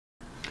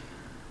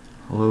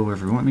Hello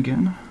everyone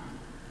again.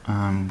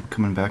 I'm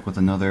coming back with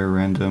another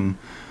random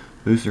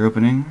booster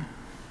opening.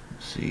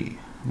 Let's see,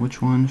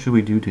 which one should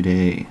we do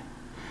today?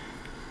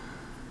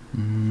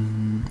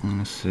 I'm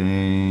gonna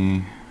say,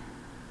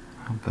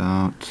 how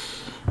about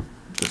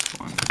this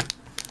one?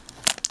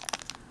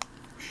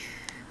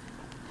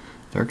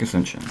 Dark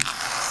Ascension.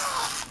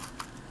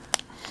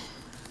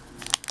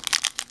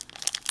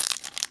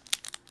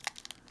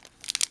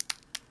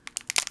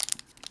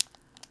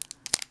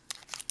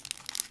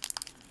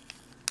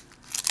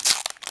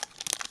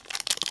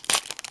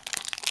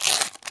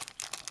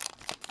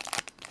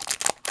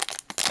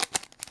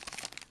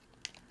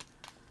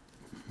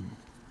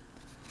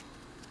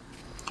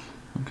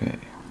 Okay,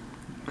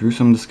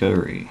 Gruesome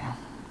Discovery.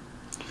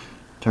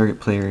 Target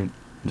player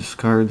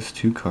discards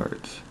 2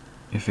 cards.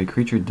 If a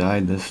creature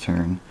died this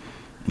turn,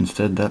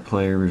 instead that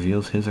player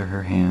reveals his or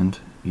her hand.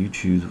 You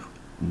choose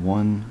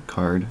 1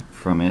 card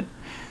from it,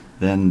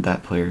 then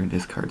that player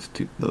discards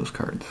those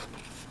cards.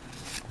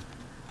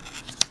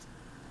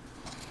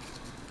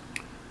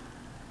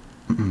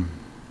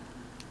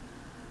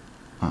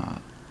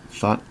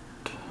 Thought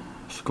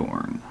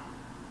Scorn.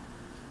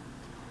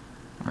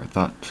 Or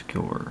Thought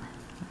Score.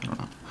 I don't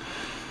know.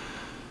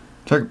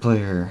 Target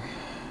player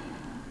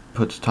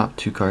puts top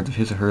 2 cards of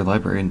his or her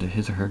library into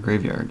his or her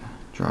graveyard.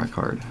 Draw a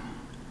card.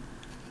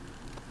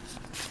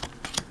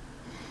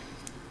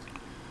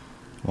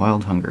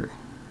 Wild Hunger.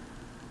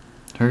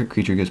 Target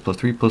creature gets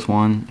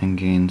 +3/+1 and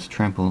gains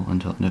trample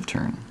until end of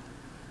turn.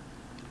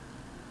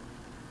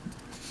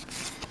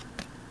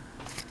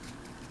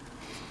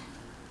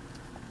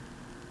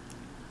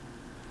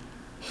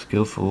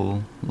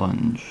 Skillful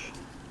Lunge.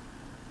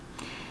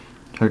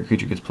 Target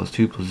creature gets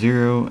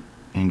 +2/+0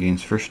 and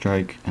gains first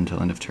strike until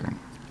end of turn.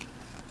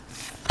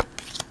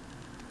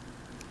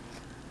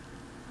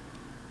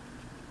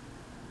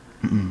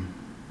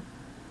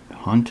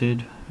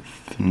 Haunted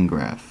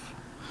Fingraph.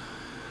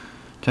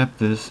 Tap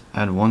this,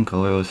 add 1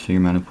 colorless to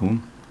your mana pool.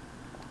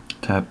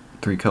 Tap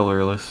 3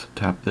 colorless,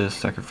 tap this,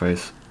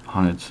 sacrifice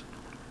Haunted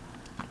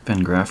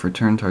Fingraph,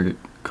 return target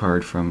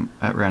card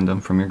at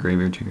random from your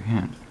graveyard to your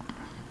hand.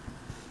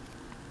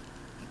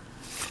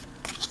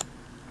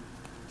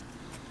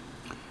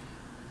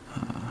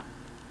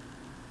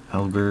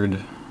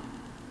 Elgerd,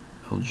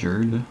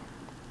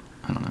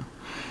 I don't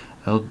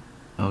know.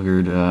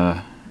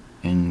 Elgerd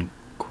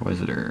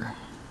Inquisitor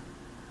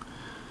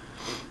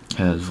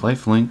has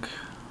lifelink,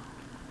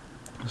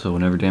 so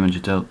whenever damage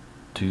is dealt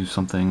to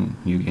something,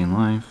 you gain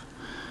life.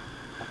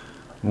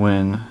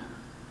 When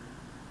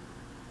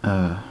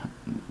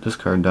this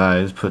card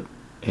dies, put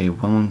a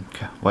 1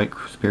 white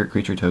spirit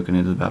creature token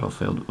into the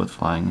battlefield with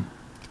flying.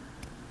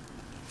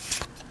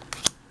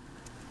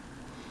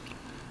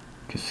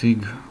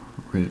 Kasig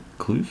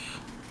Recluse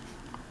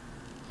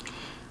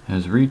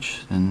has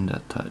reach and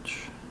death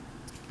touch.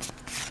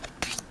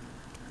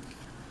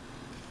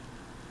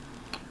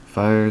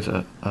 Fires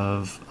of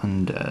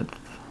Undeath.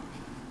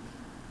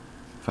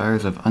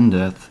 Fires of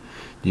Undeath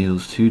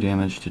deals 2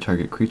 damage to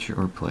target creature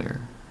or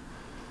player.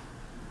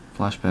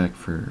 Flashback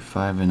for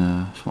 5 in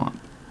a swamp.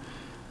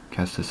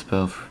 Cast a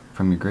spell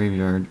from your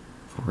graveyard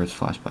for its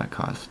flashback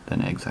cost,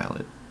 then exile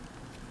it.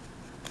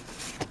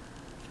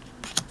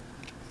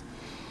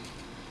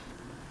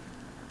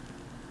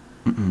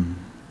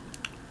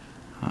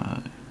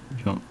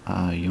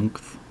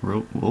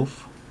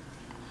 Wolf.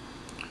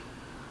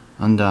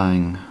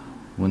 Undying.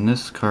 When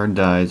this card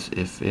dies,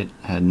 if it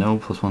had no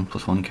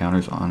 +1/+1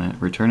 counters on it,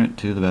 return it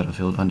to the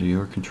battlefield under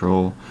your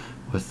control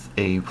with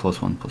a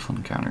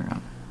 +1/+1 counter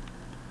on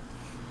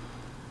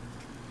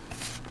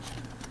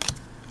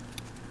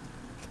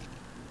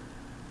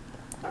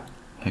it.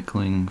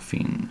 Heckling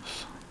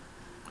Fiends.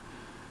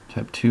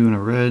 Tap 2 in a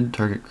red,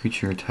 target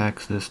creature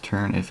attacks this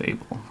turn if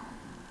able.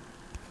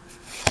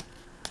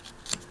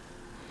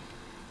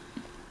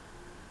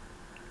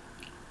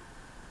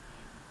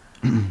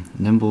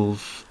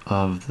 Nimbles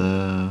of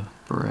the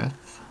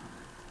Breath.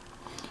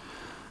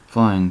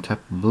 Flying, tap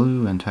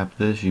blue and tap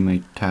this. You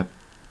may tap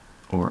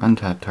or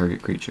untap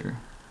target creature.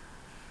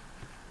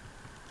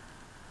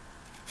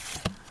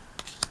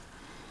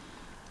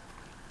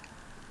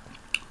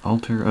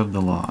 Altar of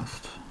the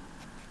Lost.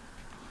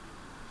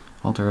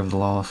 Altar of the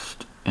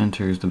Lost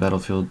enters the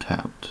battlefield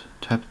tapped.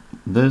 Tap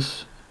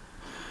this,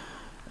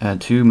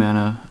 add 2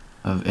 mana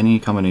of any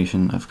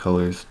combination of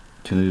colors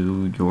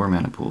to your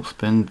mana pool.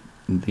 Spend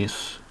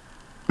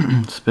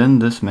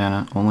this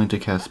mana only to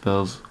cast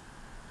spells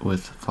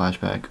with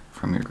flashback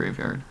from your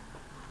graveyard.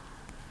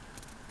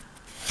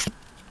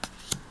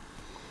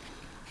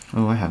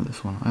 Oh, I have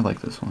this one. I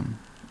like this one.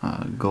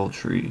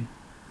 Ghoul-Tree,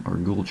 or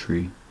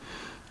Ghoul-Tree.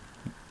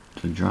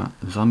 It's a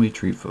zombie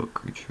tree folk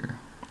creature.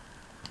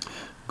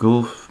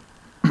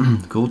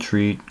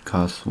 Ghoul-Tree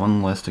costs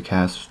 1 less to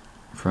cast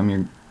from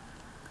your...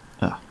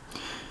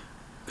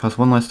 costs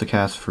 1 less to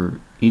cast for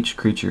each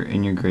creature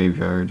in your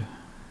graveyard.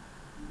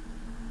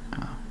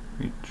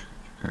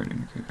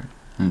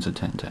 And it's a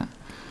 10/10.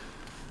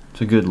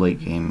 It's a good late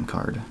game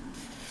card.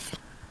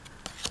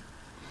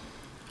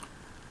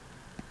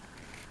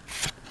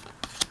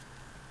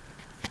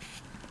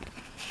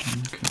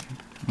 Okay.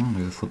 Oh,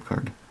 there's a flip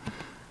card.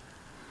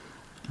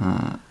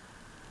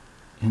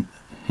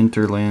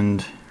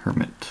 Hinterland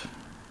Hermit.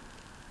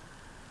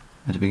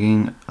 At the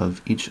beginning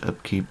of each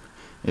upkeep,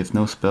 if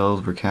no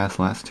spells were cast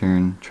last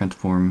turn,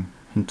 transform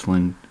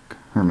Hinterland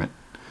Hermit.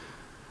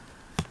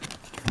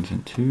 Turns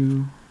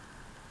into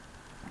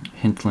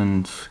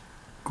Hinterland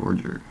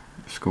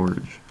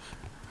Scourge.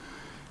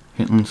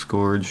 Hinterland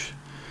Scourge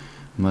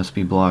must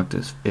be blocked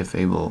if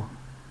able.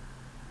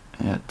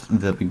 At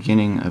the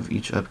beginning of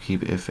each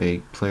upkeep, if a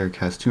player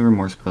casts 2 or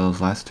more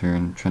spells last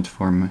turn,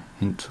 transform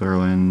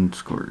Hinterland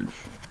Scourge.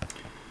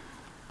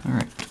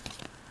 Alright.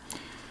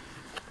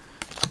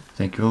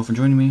 Thank you all for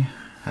joining me.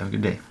 Have a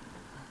good day.